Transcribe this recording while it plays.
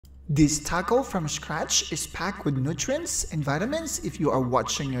This taco from scratch is packed with nutrients and vitamins if you are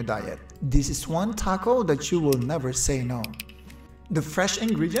watching your diet. This is one taco that you will never say no. The fresh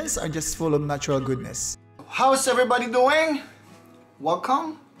ingredients are just full of natural goodness. How's everybody doing?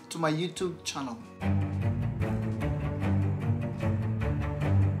 Welcome to my YouTube channel.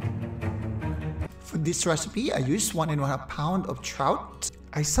 For this recipe, I used 1.5 pounds of trout.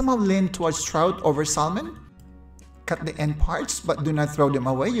 I somehow lean towards trout over salmon. Cut the end parts, but do not throw them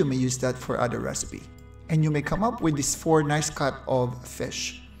away. You may use that for other recipe. And you may come up with this 4 nice cut of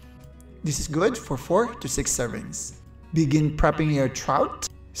fish. This is good for 4 to 6 servings. Begin prepping your trout.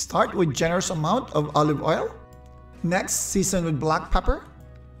 Start with generous amount of olive oil. Next, season with black pepper.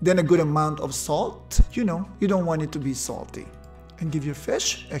 Then a good amount of salt. You know, you don't want it to be salty. And give your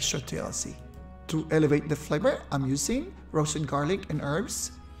fish extra TLC. To elevate the flavor, I'm using roasted garlic and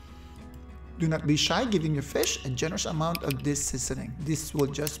herbs. Do not be shy giving your fish a generous amount of this seasoning. This will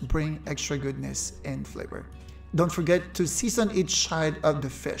just bring extra goodness and flavor. Don't forget to season each side of the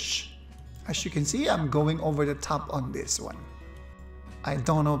fish. As you can see, I'm going over the top on this one. I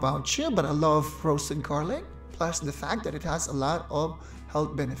don't know about you, but I love roasted garlic, plus the fact that it has a lot of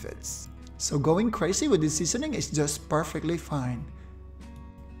health benefits. So going crazy with this seasoning is just perfectly fine.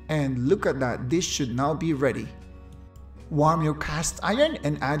 And look at that, this should now be ready. Warm your cast iron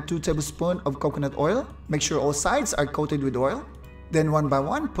and add 2 tablespoons of coconut oil. Make sure all sides are coated with oil. Then one by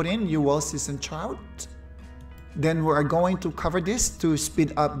one, put in your well-seasoned trout. Then we are going to cover this to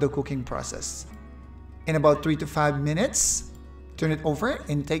speed up the cooking process. In about 3 to 5 minutes, turn it over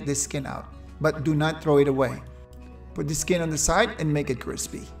and take the skin out. But do not throw it away. Put the skin on the side and make it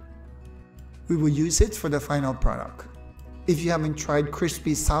crispy. We will use it for the final product. If you haven't tried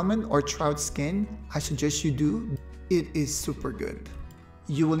crispy salmon or trout skin, I suggest you do. It is super good.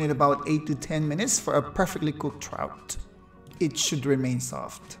 You will need about 8 to 10 minutes for a perfectly cooked trout. It should remain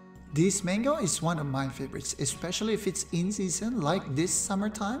soft. This mango is one of my favorites, especially if it's in season like this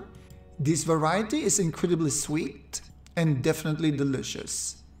summertime. This variety is incredibly sweet and definitely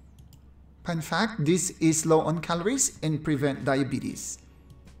delicious. Fun fact, this is low on calories and prevent diabetes.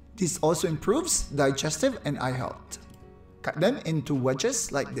 This also improves digestive and eye health. Cut them into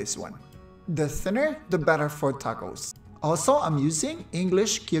wedges like this one. The thinner, the better for tacos. Also, I'm using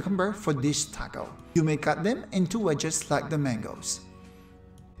English cucumber for this taco. You may cut them into wedges like the mangoes.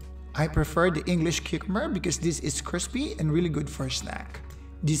 I prefer the English cucumber because this is crispy and really good for a snack.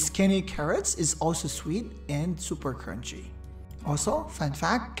 These skinny carrots is also sweet and super crunchy. Also, fun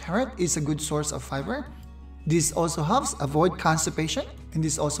fact, carrot is a good source of fiber. This also helps avoid constipation and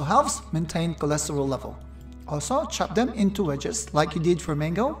this also helps maintain cholesterol level. Also, chop them into wedges like you did for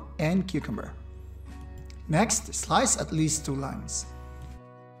mango and cucumber. Next, slice at least 2 limes.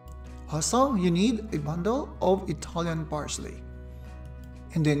 Also, you need a bundle of Italian parsley.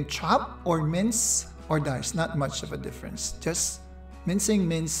 And then chop or mince or dice, not much of a difference. Just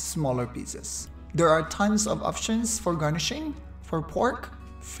mince smaller pieces. There are tons of options for garnishing for pork,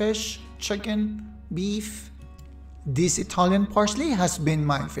 fish, chicken, beef. This Italian parsley has been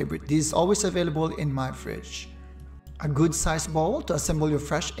my favorite. This is always available in my fridge. A good sized bowl to assemble your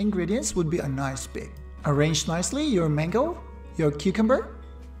fresh ingredients would be a nice pick. Arrange nicely your mango, your cucumber,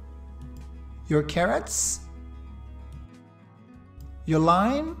 your carrots, your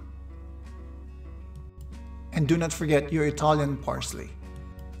lime, and do not forget your Italian parsley.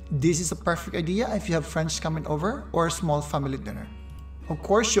 This is a perfect idea if you have friends coming over or a small family dinner. Of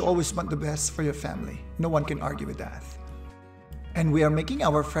course, you always want the best for your family. No one can argue with that. And we are making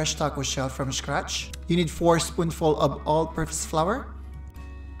our fresh taco shell from scratch. You need 4 spoonfuls of all-purpose flour.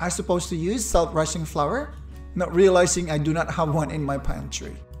 I'm supposed to use self-rising flour, not realizing I do not have one in my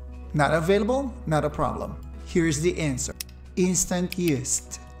pantry. Not available? Not a problem. Here's the answer. Instant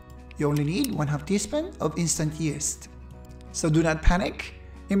yeast. You only need 1/2 teaspoon of instant yeast. So do not panic,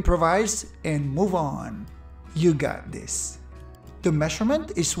 improvise, and move on. You got this. The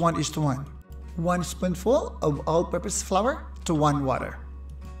measurement is 1:1. 1 spoonful of all-purpose flour to 1 water.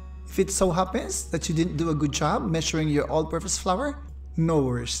 If it so happens that you didn't do a good job measuring your all-purpose flour, no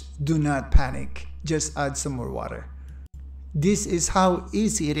worries, do not panic. Just add some more water. This is how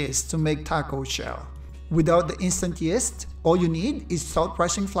easy it is to make taco shell. Without the instant yeast, all you need is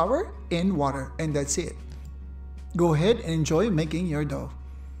self-rising flour and water, and that's it. Go ahead and enjoy making your dough.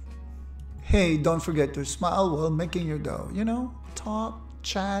 Hey, don't forget to smile while making your dough. You know, talk,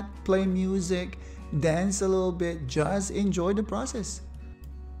 chat, play music, dance a little bit, just enjoy the process.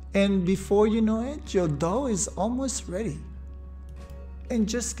 And before you know it, your dough is almost ready. And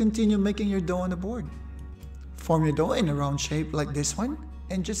just continue making your dough on the board. Form your dough in a round shape like this one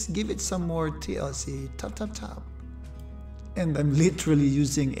and just give it some more TLC, tap tap tap. And I'm literally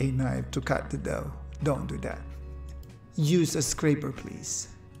using a knife to cut the dough. Don't do that. Use a scraper, please.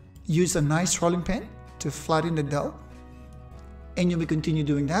 Use a nice rolling pin to flatten the dough. And you may continue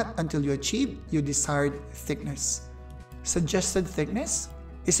doing that until you achieve your desired thickness. Suggested thickness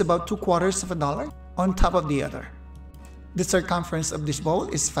is about 2/4 of a dollar on top of the other. The circumference of this bowl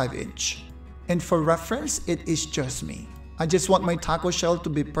is 5 inch. And for reference, it is just me. I just want my taco shell to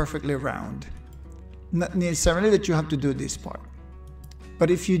be perfectly round. Not necessarily that you have to do this part. But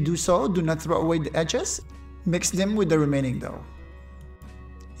if you do so, do not throw away the edges. Mix them with the remaining dough.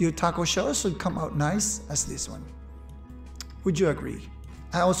 Your taco shell should come out nice as this one. Would you agree?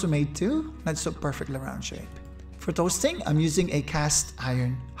 I also made two, not so perfectly round shape. For toasting, I'm using a cast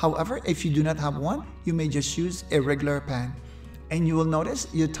iron. However, if you do not have one, you may just use a regular pan. And you will notice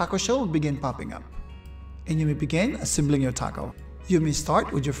your taco shell will begin popping up. And you may begin assembling your taco. You may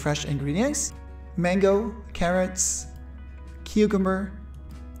start with your fresh ingredients, mango, carrots, cucumber,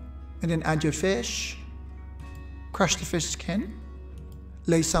 and then add your fish. Crush the fish skin,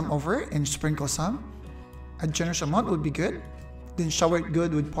 lay some over and sprinkle some. A generous amount would be good. Then shower it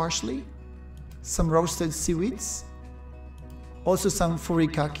good with parsley, some roasted seaweeds, also some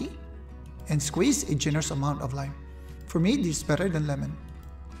furikake, and squeeze a generous amount of lime. For me, this is better than lemon.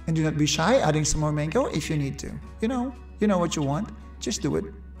 And do not be shy adding some more mango if you need to. You know what you want, just do it.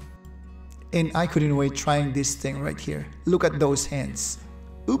 And I couldn't wait trying this thing right here. Look at those hands.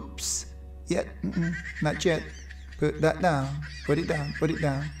 Oops, yet, not yet. Put that down, put it down, put it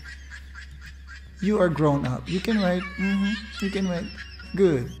down. You are grown up. You can wait. You can wait.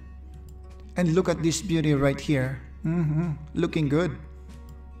 Good. And look at this beauty right here. Looking good.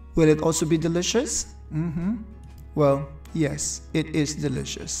 Will it also be delicious? Well, yes, it is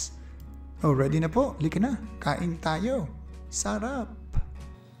delicious. Oh, ready na po. Lika na. Kain tayo. Sarap.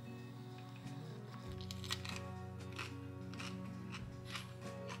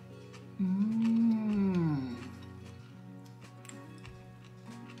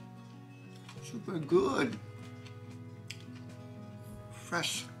 Super good.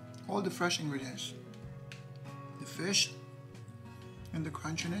 Fresh. All the fresh ingredients. The fish and the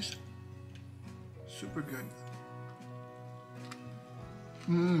crunchiness. Super good.